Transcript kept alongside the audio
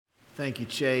Thank you,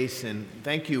 Chase, and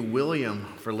thank you, William,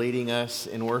 for leading us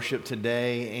in worship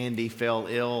today. Andy fell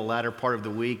ill latter part of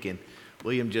the week, and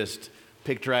William just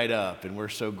picked right up, and we're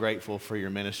so grateful for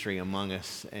your ministry among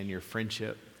us and your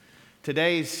friendship.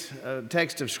 Today's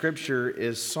text of Scripture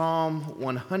is Psalm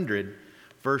 100,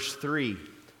 verse 3.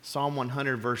 Psalm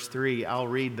 100, verse 3. I'll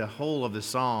read the whole of the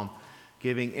psalm,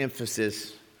 giving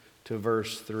emphasis to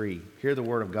verse 3. Hear the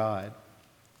word of God.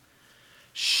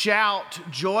 Shout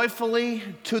joyfully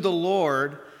to the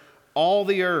Lord, all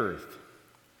the earth.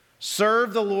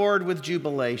 Serve the Lord with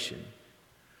jubilation.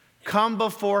 Come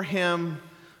before him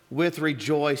with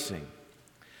rejoicing.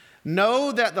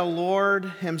 Know that the Lord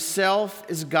himself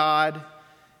is God.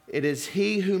 It is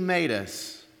he who made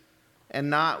us, and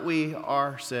not we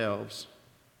ourselves.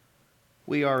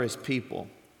 We are his people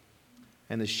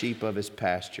and the sheep of his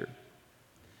pasture.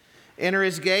 Enter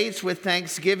his gates with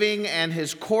thanksgiving and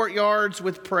his courtyards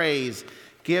with praise.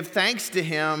 Give thanks to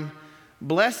him.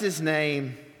 Bless his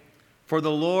name, for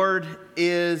the Lord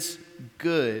is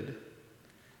good.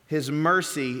 His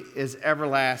mercy is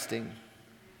everlasting,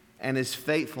 and his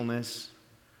faithfulness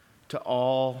to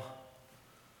all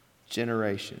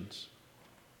generations.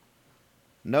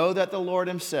 Know that the Lord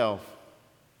himself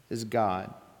is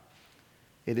God.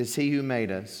 It is he who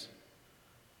made us,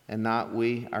 and not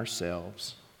we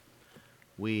ourselves.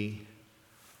 We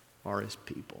are his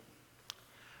people.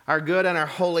 Our good and our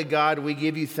holy God, we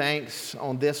give you thanks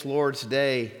on this Lord's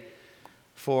Day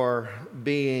for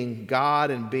being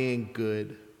God and being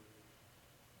good,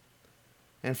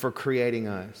 and for creating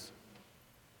us,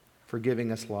 for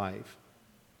giving us life.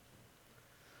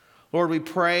 Lord, we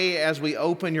pray as we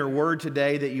open your word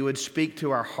today that you would speak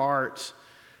to our hearts,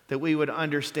 that we would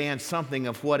understand something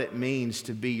of what it means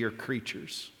to be your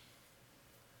creatures.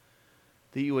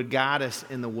 That you would guide us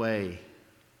in the way,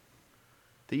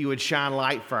 that you would shine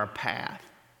light for our path,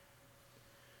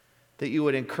 that you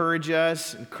would encourage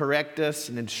us and correct us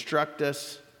and instruct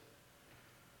us.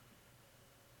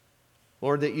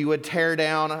 Lord, that you would tear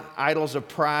down idols of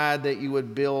pride, that you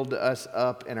would build us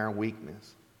up in our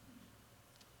weakness.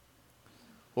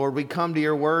 Lord, we come to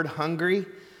your word hungry,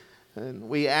 and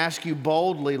we ask you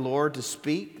boldly, Lord, to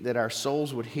speak, that our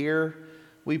souls would hear.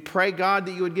 We pray, God,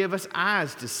 that you would give us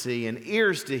eyes to see and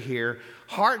ears to hear,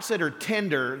 hearts that are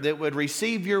tender, that would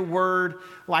receive your word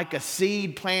like a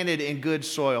seed planted in good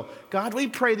soil. God, we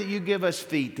pray that you give us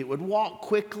feet that would walk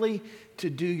quickly to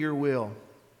do your will.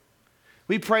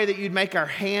 We pray that you'd make our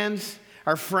hands,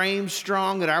 our frames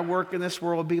strong, that our work in this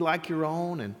world would be like your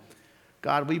own. And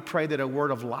God, we pray that a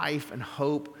word of life and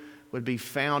hope would be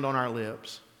found on our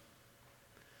lips.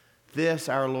 This,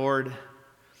 our Lord,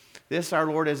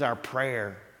 is our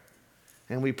prayer.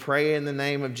 And we pray in the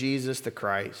name of Jesus the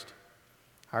Christ,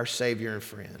 our Savior and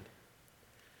friend.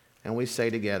 And we say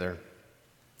together,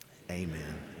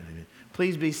 amen. Amen.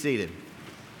 Please be seated.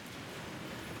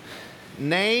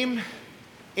 Name,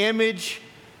 image,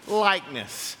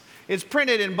 likeness. It's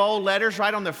printed in bold letters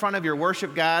right on the front of your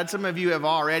worship guide. Some of you have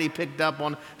already picked up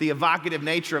on the evocative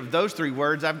nature of those three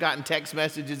words. I've gotten text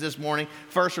messages this morning,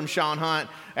 first from Sean Hunt,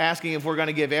 asking if we're going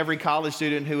to give every college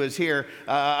student who is here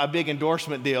a big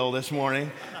endorsement deal this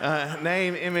morning.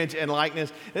 Name, image, and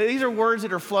likeness. These are words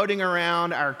that are floating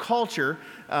around our culture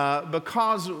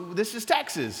because this is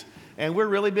Texas. And we're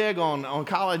really big on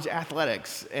college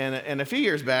athletics. And a few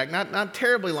years back, not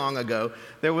terribly long ago,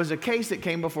 there was a case that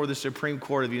came before the Supreme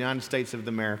Court of the United States of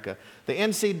America, the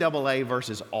NCAA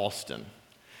versus Alston.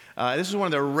 This is one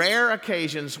of the rare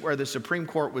occasions where the Supreme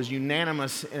Court was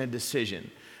unanimous in a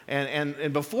decision.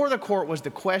 And before the court was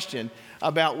the question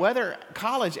about whether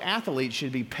college athletes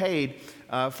should be paid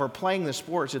for playing the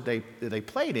sports that they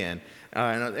played in.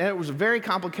 And it was a very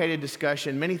complicated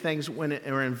discussion. Many things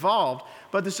were involved.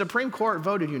 But the Supreme Court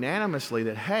voted unanimously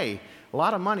that, hey, a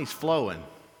lot of money's flowing.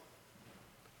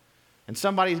 And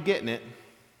somebody's getting it.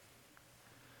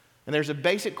 And there's a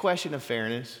basic question of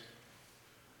fairness.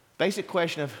 Basic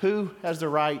question of who has the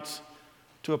rights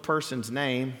to a person's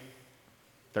name,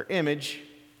 their image,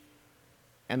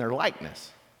 and their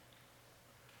likeness.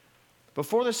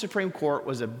 Before the Supreme Court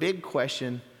was a big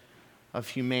question of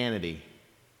humanity,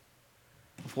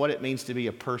 of what it means to be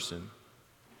a person.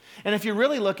 And if you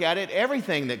really look at it,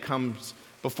 everything that comes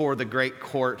before the great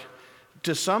court,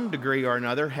 to some degree or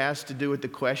another, has to do with the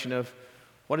question of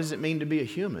what does it mean to be a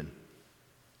human?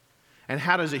 And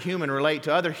how does a human relate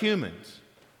to other humans?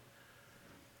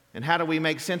 And how do we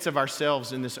make sense of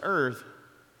ourselves in this earth?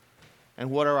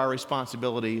 And what are our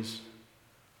responsibilities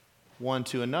one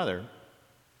to another?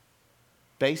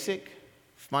 Basic,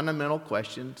 fundamental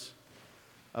questions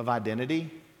of identity,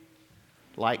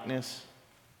 likeness,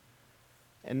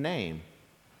 and name.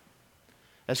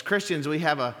 As Christians, we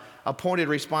have a appointed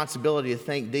responsibility to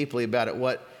think deeply about it,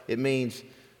 what it means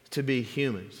to be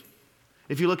humans.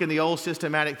 If you look in the old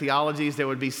systematic theologies, there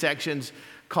would be sections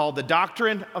called the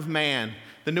doctrine of man.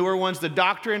 The newer ones, the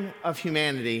doctrine of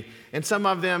humanity. And some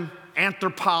of them,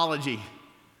 anthropology.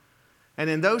 And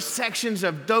in those sections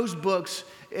of those books,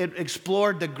 it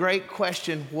explored the great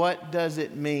question, what does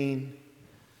it mean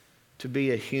to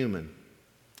be a human?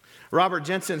 Robert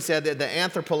Jensen said that the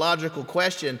anthropological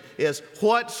question is,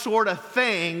 what sort of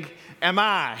thing am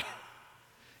I?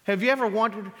 Have you ever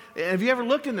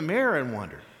looked in the mirror and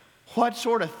wondered, what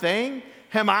sort of thing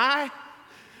am I?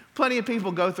 Plenty of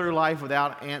people go through life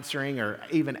without answering or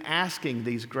even asking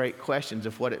these great questions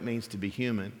of what it means to be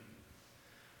human.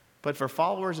 But for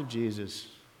followers of Jesus,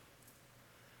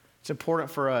 it's important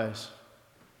for us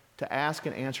to ask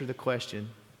and answer the question,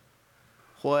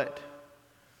 what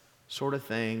sort of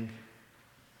thing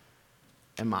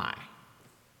am I?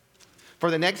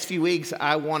 For the next few weeks,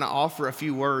 I want to offer a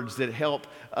few words that help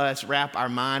us wrap our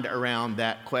mind around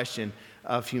that question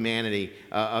of humanity,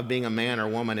 of being a man or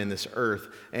woman in this earth.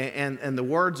 And the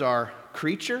words are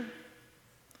creature,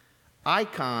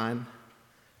 icon,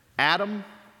 Adam,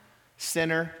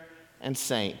 sinner, and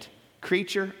saint.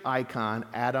 Creature, icon,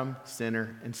 Adam,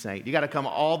 sinner, and saint. You got to come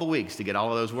all the weeks to get all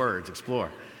of those words, explore.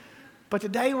 But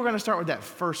today we're going to start with that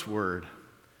first word,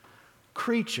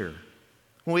 creature.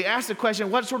 When we ask the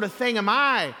question, what sort of thing am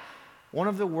I? One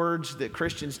of the words that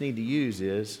Christians need to use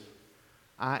is,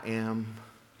 I am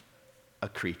a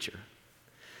creature.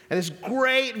 And this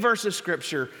great verse of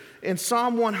Scripture in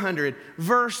Psalm 100,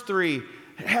 verse 3,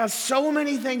 has so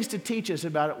many things to teach us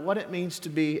about what it means to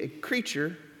be a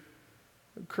creature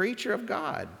of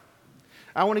God.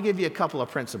 I want to give you a couple of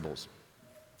principles.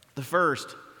 The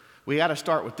first, we got to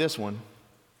start with this one.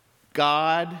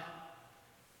 God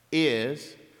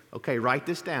is, okay, write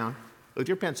this down with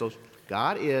your pencils.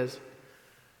 God is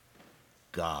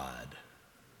God.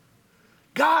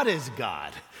 God is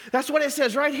God. That's what it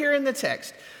says right here in the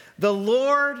text. The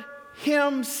Lord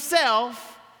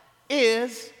Himself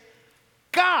is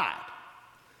God.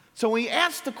 So when you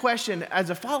ask the question as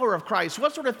a follower of Christ,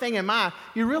 what sort of thing am I?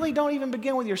 You really don't even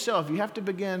begin with yourself. You have to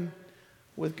begin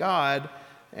with God,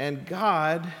 and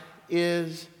God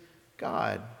is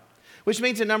God. Which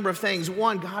means a number of things.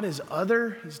 One, God is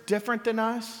other. He's different than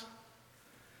us.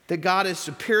 That God is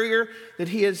superior, that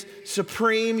He is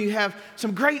supreme. You have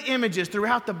some great images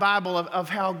throughout the Bible of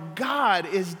how God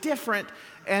is different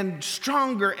and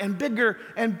stronger and bigger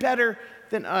and better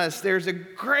than us. There's a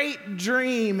great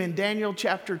dream in Daniel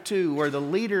chapter 2 where the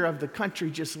leader of the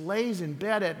country just lays in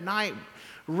bed at night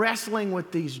wrestling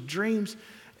with these dreams,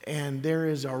 and there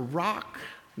is a rock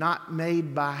not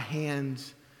made by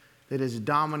hands that is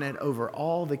dominant over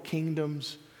all the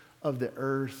kingdoms of the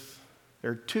earth.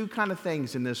 There are two kind of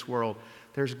things in this world.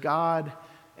 There's God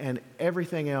and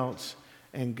everything else,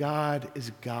 and God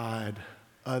is God,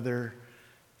 other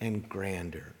and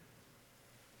grander.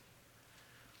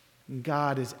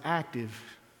 God is active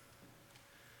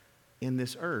in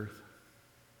this earth.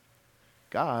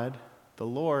 God, the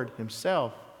Lord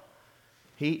Himself,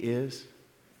 He is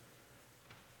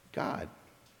God.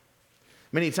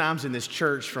 Many times in this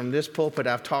church, from this pulpit,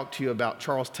 I've talked to you about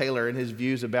Charles Taylor and his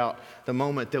views about the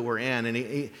moment that we're in. And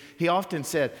he often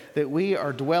said that we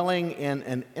are dwelling in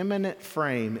an imminent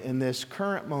frame in this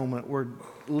current moment. We're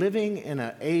living in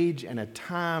an age and a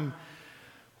time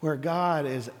where God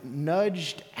is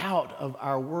nudged out of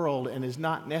our world and is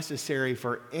not necessary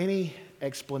for any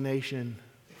explanation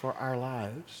for our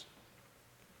lives.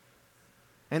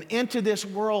 And into this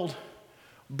world,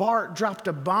 Barth dropped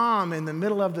a bomb in the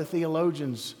middle of the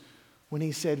theologians when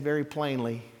he said very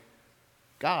plainly,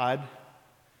 God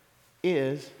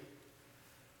is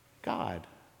God.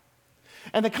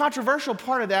 And the controversial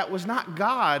part of that was not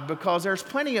God, because there's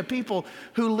plenty of people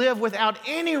who live without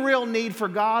any real need for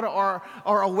God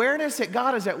or awareness that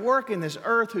God is at work in this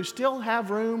earth who still have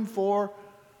room for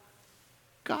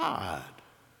God.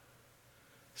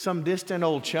 Some distant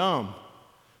old chum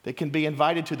that can be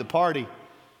invited to the party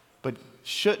but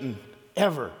shouldn't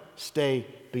ever stay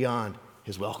beyond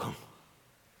his welcome.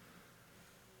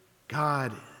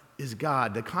 God is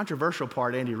God. The controversial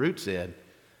part, Andy Root said,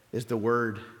 is the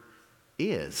word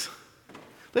is.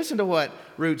 Listen to what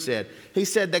Root said. He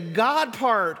said the God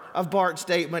part of Barth's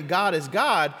statement, God is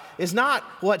God, is not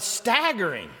what's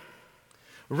staggering.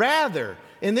 Rather,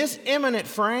 in this imminent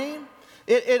frame,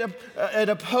 it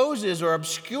opposes or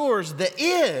obscures the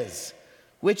is,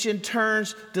 which in turn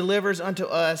delivers unto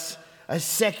us a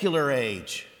secular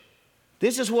age.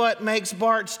 This is what makes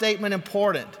Barth's statement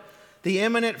important. The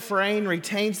imminent frame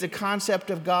retains the concept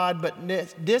of God, but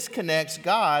disconnects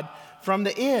God from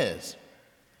the is.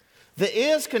 The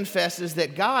is confesses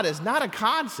that God is not a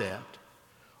concept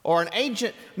or an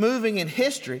agent moving in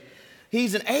history.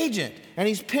 He's an agent, and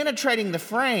he's penetrating the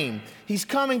frame. He's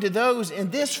coming to those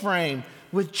in this frame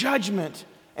with judgment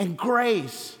and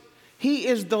grace. He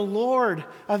is the Lord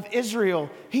of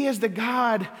Israel. He is the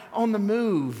God on the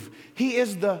move. He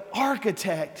is the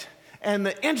architect and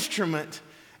the instrument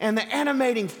and the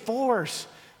animating force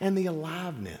and the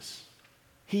aliveness.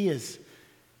 He is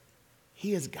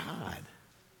God.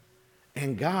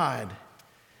 And God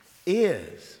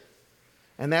is.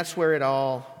 And that's where it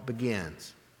all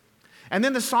begins. And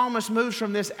then the psalmist moves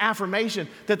from this affirmation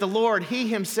that the Lord, He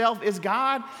Himself is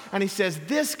God, and he says,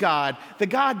 this God, the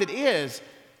God that is,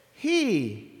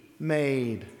 He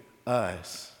made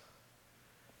us.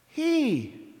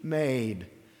 He made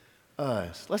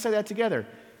us. Let's say that together.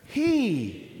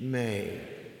 He made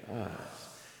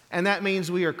us. And that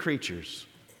means we are creatures.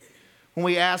 When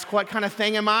we ask, what kind of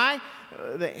thing am I?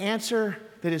 The answer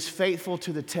that is faithful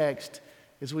to the text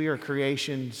is we are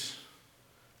creations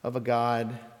of a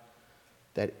God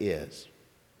that is.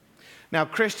 Now,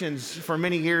 Christians for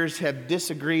many years have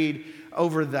disagreed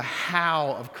over the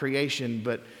how of creation,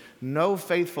 but no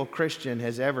faithful Christian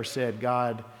has ever said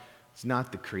God is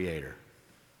not the creator.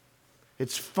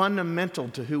 It's fundamental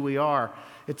to who we are.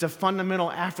 It's a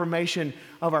fundamental affirmation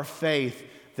of our faith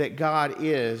that God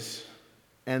is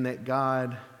and that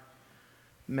God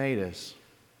made us.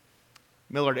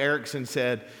 Millard Erickson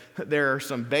said there are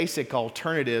some basic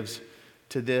alternatives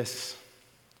to this.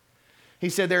 He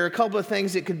said there are a couple of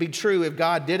things that could be true if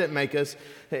God didn't make us.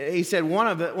 He said one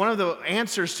of the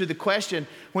answers to the question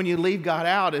when you leave God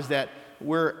out is that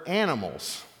we're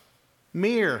animals,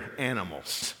 mere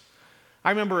animals.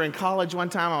 I remember in college one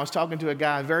time I was talking to a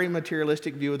guy, very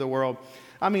materialistic view of the world.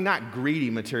 I mean, not greedy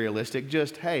materialistic,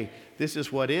 just, hey, this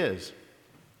is what is.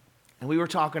 And we were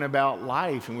talking about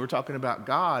life, and we were talking about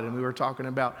God, and we were talking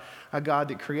about a God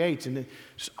that creates, and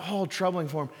it's all troubling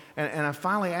for him. And I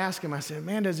finally asked him, I said,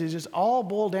 man, does it just all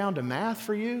boil down to math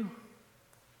for you?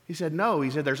 He said, no.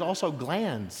 He said, there's also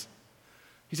glands.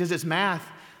 He says, it's math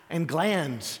and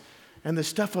glands and the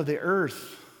stuff of the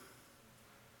earth.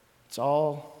 It's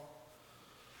all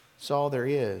there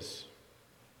is.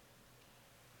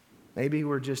 Maybe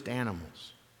we're just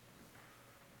animals.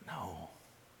 No.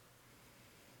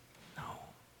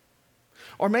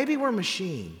 Or maybe we're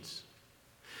machines.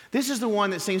 This is the one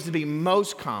that seems to be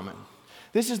most common.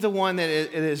 This is the one that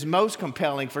is most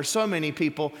compelling for so many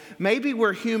people. Maybe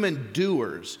we're human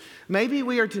doers. Maybe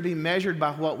we are to be measured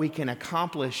by what we can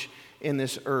accomplish in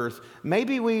this earth.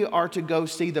 Maybe we are to go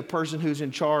see the person who's in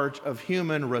charge of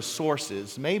human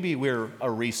resources. Maybe we're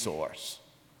a resource.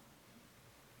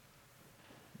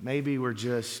 Maybe we're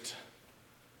just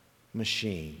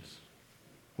machines.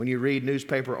 When you read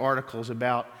newspaper articles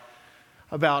about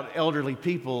elderly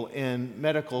people in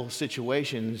medical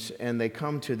situations, and they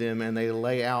come to them and they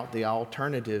lay out the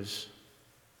alternatives,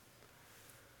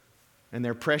 and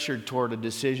they're pressured toward a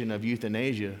decision of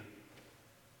euthanasia,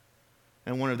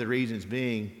 and one of the reasons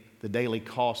being the daily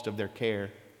cost of their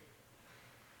care.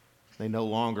 They no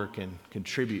longer can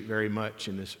contribute very much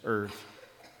in this earth.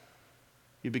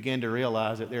 You begin to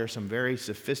realize that there are some very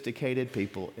sophisticated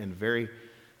people in very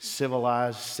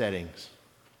civilized settings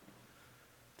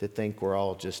that think we're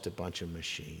all just a bunch of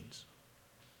machines.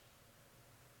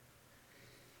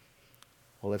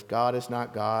 Well, if God is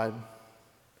not God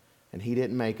and He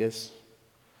didn't make us,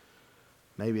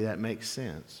 maybe that makes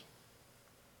sense.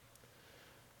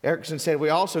 Erickson said we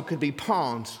also could be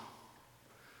pawns,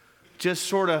 just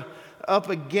sort of up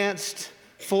against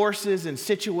forces and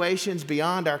situations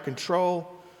beyond our control,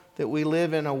 that we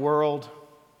live in a world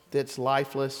that's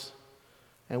lifeless,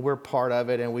 and we're part of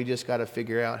it, and we just got to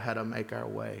figure out how to make our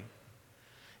way.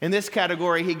 In this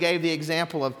category, he gave the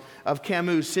example of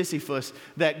Camus' Sisyphus,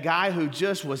 that guy who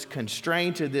just was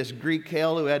constrained to this Greek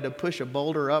hell, who had to push a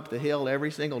boulder up the hill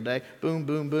every single day, boom,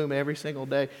 boom, boom, every single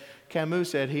day.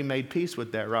 Camus said he made peace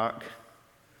with that rock.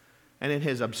 And in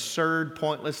his absurd,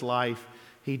 pointless life,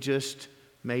 he just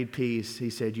made peace. He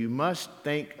said, you must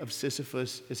think of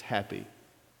Sisyphus as happy.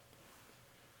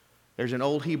 There's an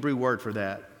old Hebrew word for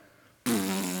that.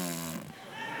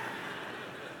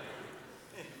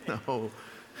 No,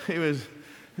 it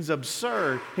was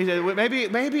absurd. He said, well, maybe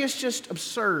it's just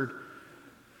absurd.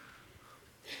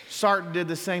 Sartre did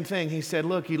the same thing. He said,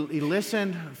 look, he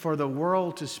listened for the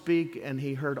world to speak, and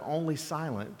he heard only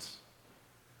silence.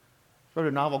 He wrote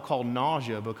a novel called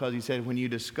Nausea, because he said, when you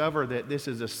discover that this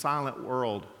is a silent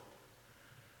world,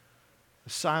 a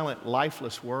silent,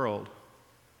 lifeless world,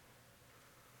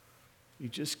 you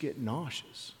just get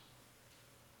nauseous.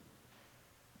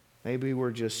 Maybe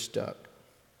we're just stuck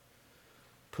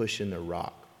pushing the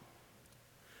rock.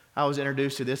 I was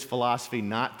introduced to this philosophy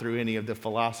not through any of the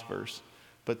philosophers,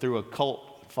 but through a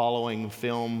cult following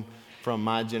film from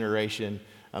my generation,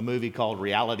 a movie called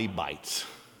Reality Bites,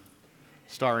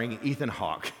 starring Ethan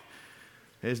Hawke.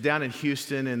 It's down in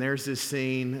Houston, and there's this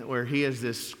scene where he is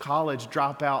this college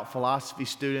dropout philosophy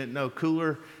student, no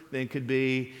cooler than could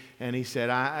be. And he said,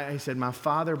 my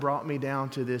father brought me down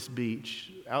to this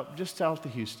beach, just south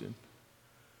of Houston,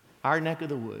 our neck of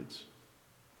the woods,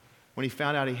 when he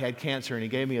found out he had cancer, and he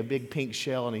gave me a big pink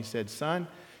shell, and he said, son,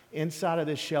 inside of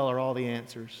this shell are all the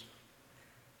answers.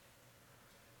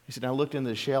 He said, I looked into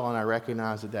the shell, and I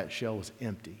recognized that that shell was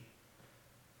empty.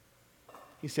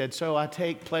 He said, so I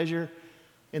take pleasure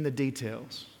in the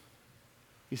details.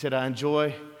 He said, I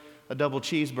enjoy a double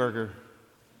cheeseburger,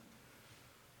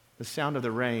 the sound of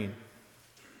the rain,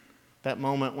 that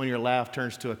moment when your laugh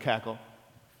turns to a cackle.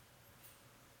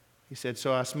 He said,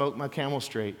 so I smoke my Camel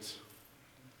Straights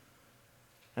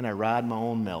and I ride my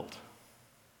own melt.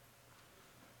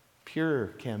 Pure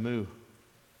Camus.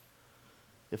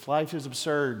 If life is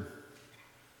absurd,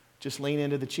 just lean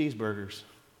into the cheeseburgers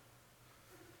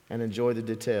and enjoy the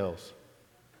details.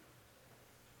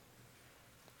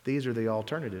 These are the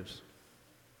alternatives.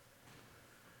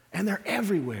 And they're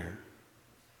everywhere.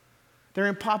 They're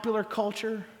in popular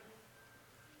culture.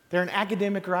 They're in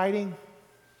academic writing.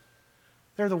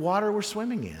 They're the water we're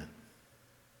swimming in.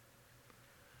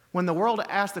 When the world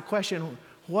asks the question,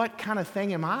 what kind of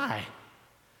thing am I?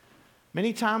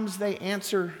 Many times they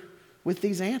answer with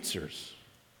these answers.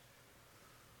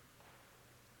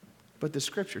 But the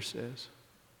scripture says,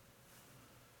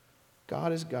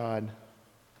 God is God,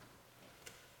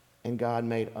 and God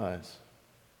made us.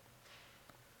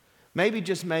 Maybe,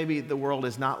 just maybe, the world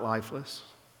is not lifeless.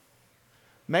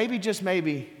 Maybe, just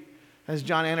maybe, as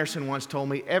John Anderson once told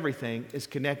me, everything is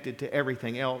connected to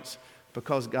everything else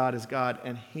because God is God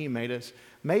and He made us.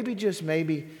 Maybe, just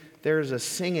maybe, there's a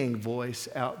singing voice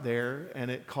out there and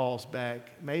it calls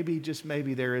back. Maybe, just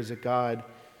maybe, there is a God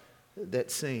that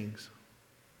sings.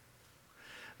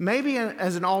 Maybe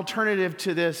as an alternative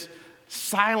to this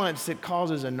silence that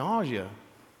causes a nausea,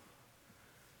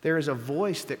 there is a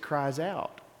voice that cries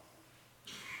out.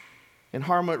 In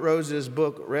Harmut Rose's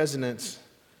book, Resonance,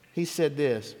 he said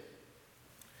this: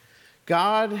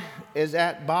 God is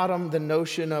at bottom the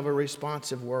notion of a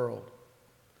responsive world.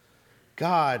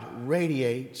 God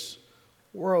radiates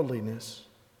worldliness.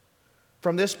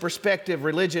 From this perspective,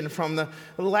 religion, from the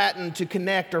Latin to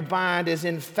connect or bind, is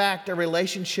in fact a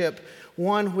relationship,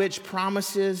 one which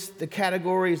promises the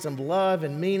categories of love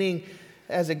and meaning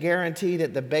as a guarantee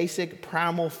that the basic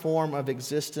primal form of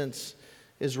existence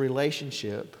is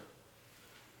relationship,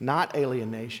 not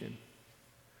alienation,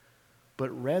 but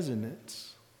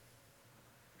resonance.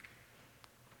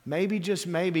 Maybe, just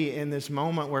maybe, in this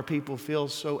moment where people feel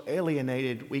so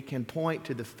alienated, we can point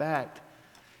to the fact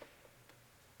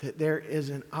that there is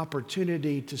an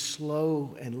opportunity to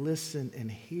slow and listen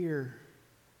and hear.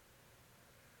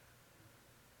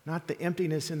 Not the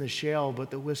emptiness in the shell, but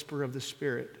the whisper of the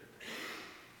Spirit.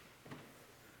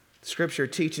 Scripture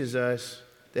teaches us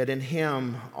that in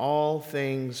Him all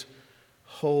things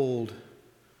hold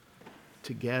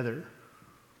together.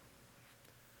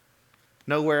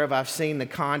 Nowhere have I seen the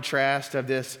contrast of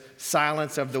this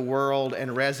silence of the world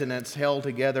and resonance held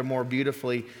together more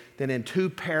beautifully than in 2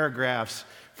 paragraphs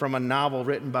from a novel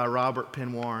written by Robert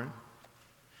Penn Warren.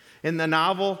 In the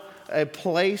novel, A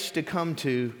Place to Come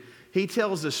To, he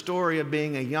tells the story of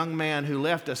being a young man who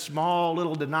left a small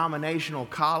little denominational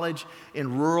college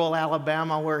in rural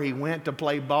Alabama where he went to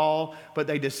play ball, but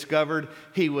they discovered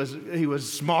he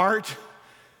was smart.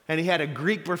 And he had a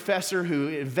Greek professor who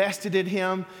invested in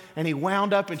him, and he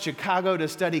wound up in Chicago to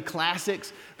study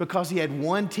classics because he had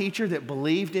one teacher that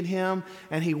believed in him.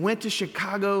 And he went to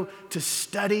Chicago to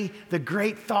study the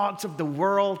great thoughts of the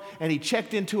world, and he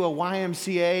checked into a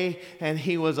YMCA, and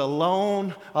he was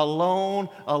alone,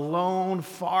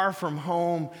 far from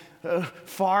home,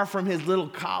 far from his little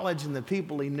college and the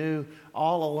people he knew,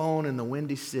 all alone in the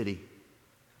Windy City.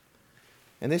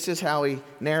 And this is how he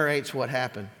narrates what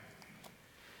happened.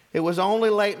 It was only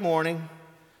late morning,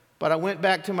 but I went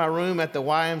back to my room at the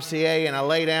YMCA and I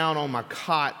lay down on my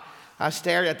cot. I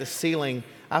stared at the ceiling.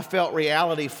 I felt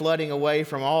reality flooding away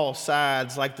from all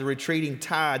sides like the retreating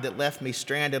tide that left me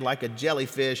stranded like a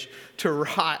jellyfish to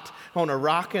rot on a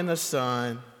rock in the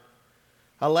sun.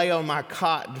 I lay on my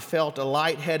cot and felt a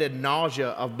lightheaded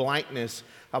nausea of blankness,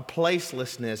 of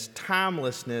placelessness,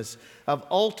 timelessness, of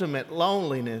ultimate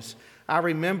loneliness. I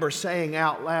remember saying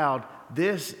out loud,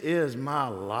 "This is my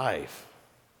life."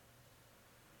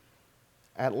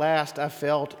 At last I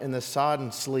felt in the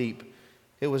sodden sleep.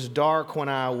 It was dark when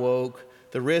I awoke.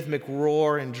 the rhythmic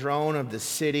roar and drone of the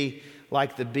city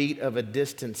like the beat of a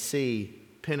distant sea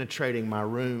penetrating my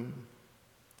room.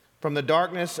 From the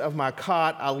darkness of my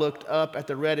cot, I looked up at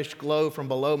the reddish glow from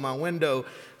below my window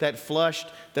that flushed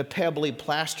the pebbly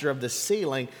plaster of the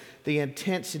ceiling. The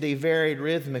intensity varied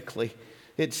rhythmically.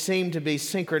 It seemed to be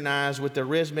synchronized with the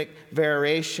rhythmic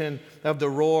variation of the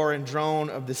roar and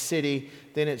drone of the city.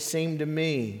 Then it seemed to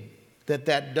me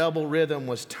that double rhythm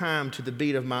was timed to the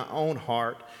beat of my own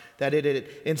heart, that it had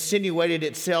insinuated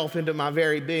itself into my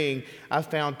very being. I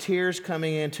found tears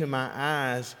coming into my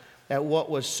eyes at what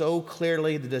was so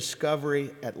clearly the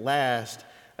discovery at last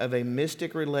of a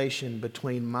mystic relation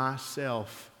between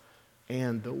myself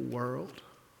and the world.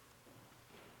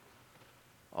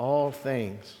 All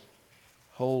things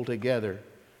hold together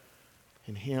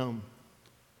in Him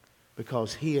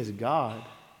because He is God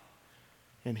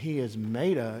and He has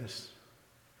made us,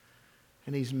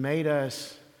 and He's made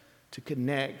us to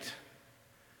connect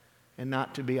and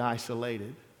not to be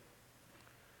isolated.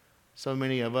 So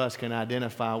many of us can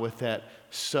identify with that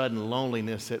sudden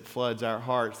loneliness that floods our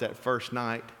hearts that first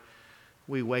night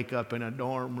we wake up in a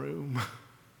dorm room.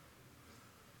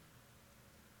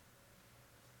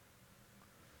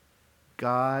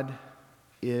 God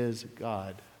is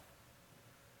God,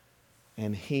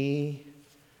 and He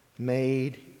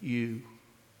made you,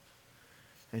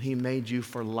 and He made you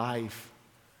for life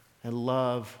and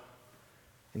love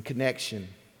and connection,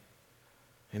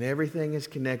 and everything is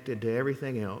connected to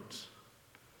everything else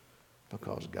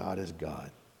because God is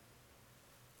God.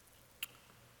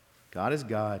 God is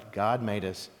God. God made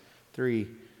us. 3,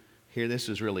 here, this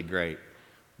is really great.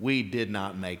 We did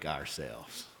not make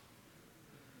ourselves.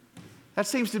 That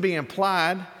seems to be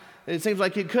implied. It seems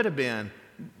like it could have been.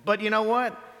 But you know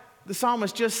what? The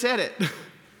psalmist just said it.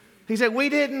 He said, we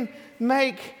didn't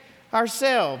make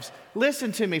ourselves.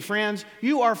 Listen to me, friends.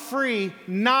 You are free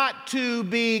not to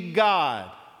be God.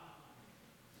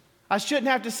 I shouldn't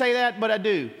have to say that, but I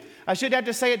do. I shouldn't have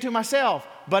to say it to myself,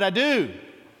 but I do.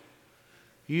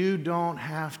 You don't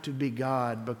have to be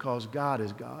God because God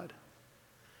is God.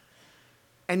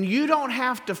 And you don't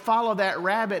have to follow that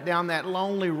rabbit down that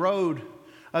lonely road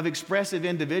of expressive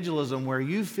individualism where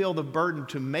you feel the burden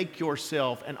to make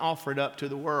yourself and offer it up to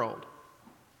the world.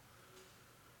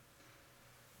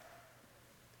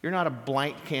 You're not a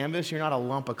blank canvas. You're not a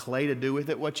lump of clay to do with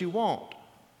it what you want.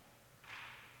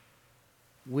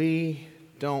 We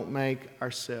don't make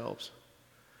ourselves.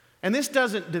 And this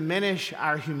doesn't diminish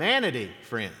our humanity,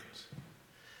 friends.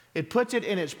 It puts it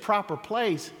in its proper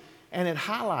place and it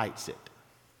highlights it.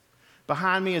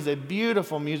 Behind me is a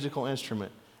beautiful musical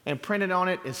instrument, and printed on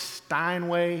it is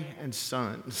Steinway and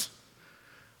Sons.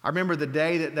 I remember the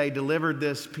day that they delivered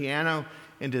this piano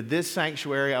into this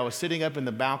sanctuary. I was sitting up in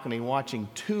the balcony watching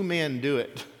 2 men do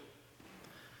it.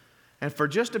 And for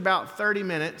just about 30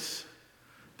 minutes,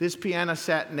 this piano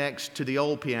sat next to the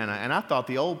old piano, and I thought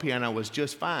the old piano was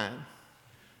just fine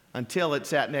until it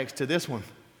sat next to this one.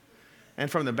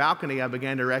 And from the balcony, I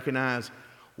began to recognize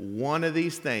one of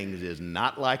these things is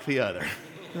not like the other.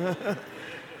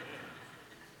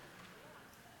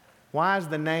 Why is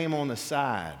the name on the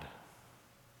side?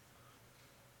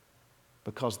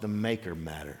 Because the maker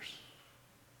matters.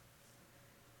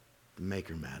 The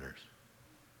maker matters.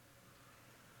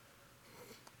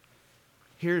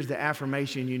 Here's the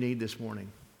affirmation you need this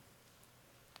morning.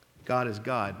 God is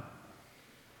God.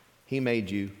 He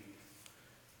made you.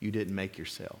 You didn't make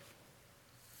yourself.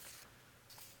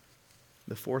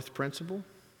 The 4th principle,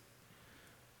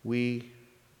 we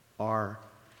are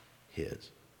His.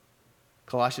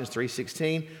 Colossians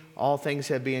 3:16, all things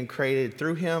have been created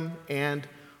through Him and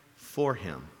for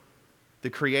Him. The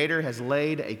Creator has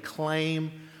laid a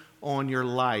claim on your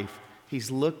life.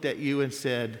 He's looked at you and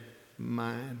said,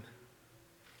 mine.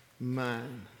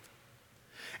 Mine.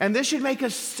 And this should make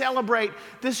us celebrate.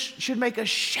 This should make us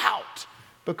shout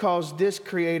because this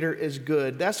Creator is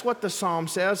good. That's what the Psalm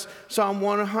says. Psalm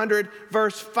 100,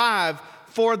 verse 5.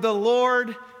 For the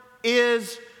Lord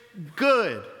is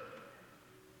good.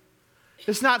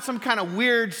 It's not some kind of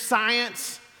weird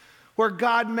science where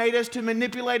God made us to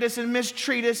manipulate us and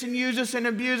mistreat us and use us and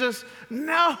abuse us.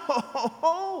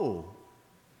 No.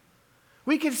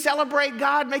 We can celebrate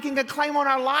God making a claim on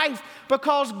our life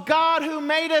because God who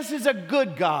made us is a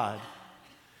good God.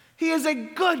 He is a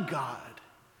good God.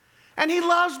 And He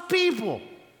loves people.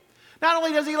 Not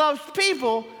only does He love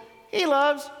people, He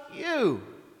loves you.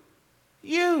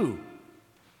 You.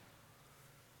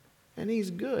 And He's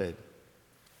good.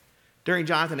 During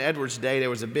Jonathan Edwards' day, there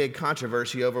was a big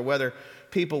controversy over whether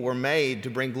people were made to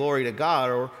bring glory to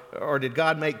God or did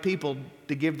God make people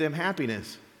to give them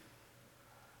happiness.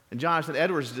 And Jonathan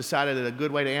Edwards decided that a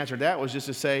good way to answer that was just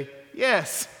to say,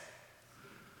 Yes.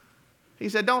 He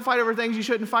said, don't fight over things you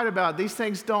shouldn't fight about. These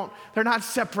things they're not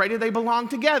separated, they belong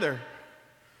together.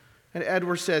 And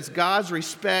Edwards says, God's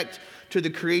respect to the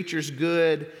creature's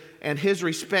good and his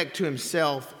respect to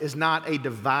himself is not a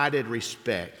divided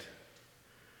respect,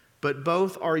 but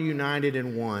both are united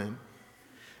in one.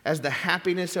 As the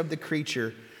happiness of the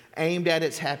creature aimed at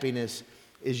its happiness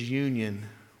is union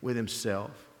with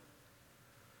himself.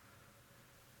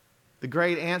 The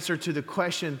great answer to the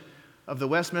question of the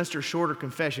Westminster Shorter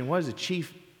Confession, what is the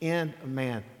chief end of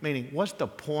man? Meaning, what's the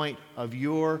point of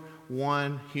your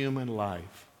one human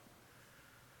life?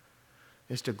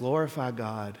 Is to glorify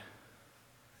God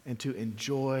and to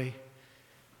enjoy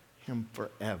him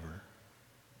forever.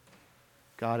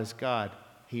 God is God.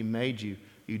 He made you.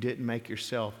 You didn't make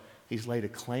yourself. He's laid a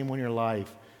claim on your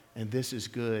life, and this is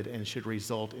good and should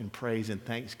result in praise and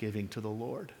thanksgiving to the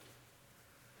Lord.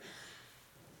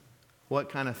 What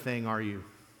kind of thing are you?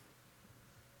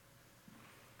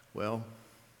 Well,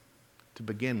 to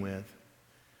begin with,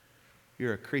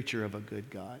 you're a creature of a good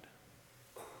God.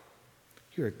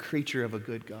 You're a creature of a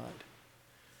good God.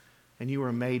 And you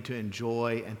were made to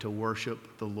enjoy and to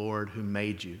worship the Lord who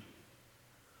made you.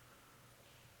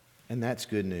 And that's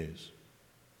good news.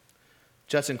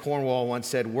 Judson Cornwall once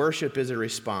said, worship is a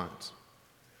response.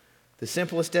 The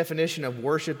simplest definition of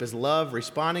worship is love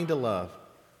responding to love.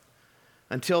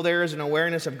 Until there is an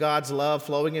awareness of God's love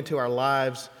flowing into our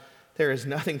lives, there is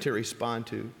nothing to respond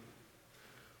to.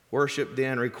 Worship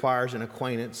then requires an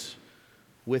acquaintance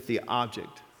with the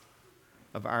object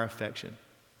of our affection.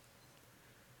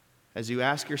 As you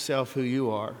ask yourself who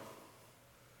you are,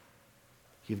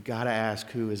 you've got to ask,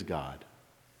 who is God?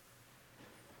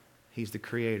 He's the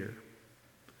creator.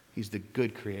 He's the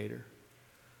good creator.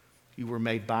 You were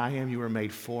made by him. You were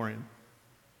made for him.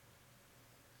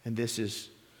 And this is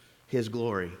his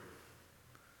glory.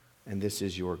 And this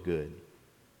is your good.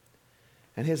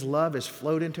 And his love has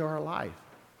flowed into our life.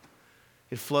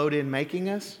 It flowed in making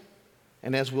us.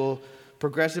 And as we'll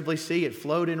progressively see, it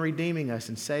flowed in redeeming us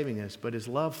and saving us. But his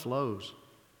love flows.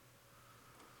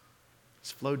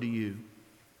 It's flowed to you.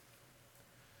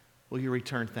 Will you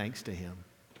return thanks to him?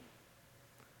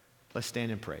 Let's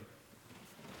stand and pray.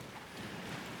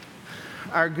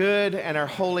 Our good and our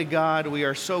holy God, we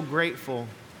are so grateful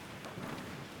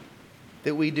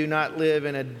that we do not live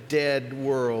in a dead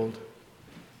world.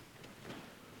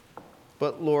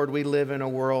 But Lord, we live in a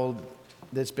world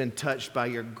that's been touched by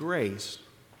your grace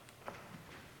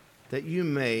that you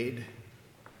made,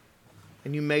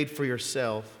 and you made for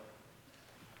yourself,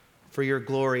 for your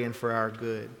glory and for our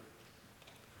good.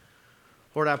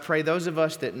 Lord, I pray those of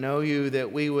us that know you,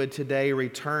 that we would today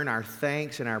return our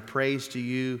thanks and our praise to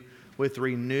you with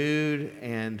renewed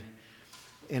and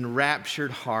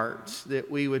enraptured hearts,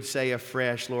 that we would say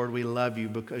afresh, Lord, we love you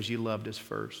because you loved us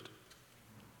first.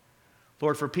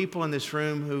 Lord, for people in this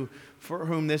room for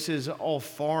whom this is all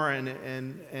foreign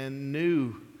and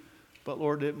new, but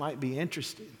Lord, it might be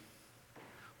interesting.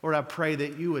 Lord, I pray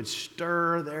that you would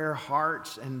stir their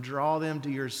hearts and draw them to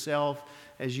yourself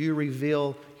as you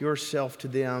reveal yourself to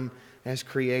them as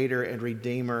creator and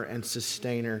redeemer and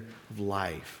sustainer of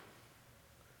life.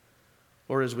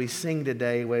 Lord, as we sing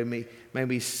today, may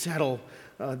we settle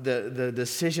the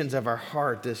decisions of our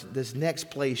heart, this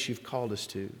next place you've called us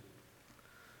to.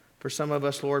 For some of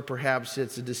us, Lord, perhaps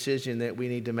it's a decision that we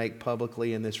need to make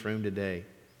publicly in this room today,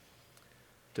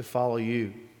 to follow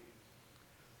you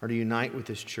or to unite with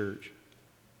this church.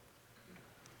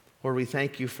 Lord, we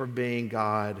thank you for being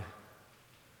God,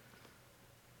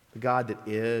 the God that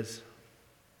is.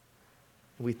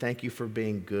 We thank you for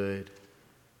being good.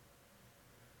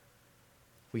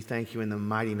 We thank you in the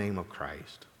mighty name of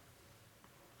Christ.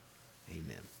 Amen.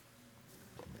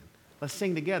 Amen. Let's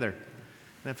sing together.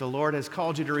 And if the Lord has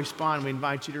called you to respond, we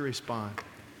invite you to respond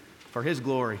for his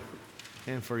glory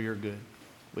and for your good.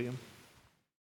 William?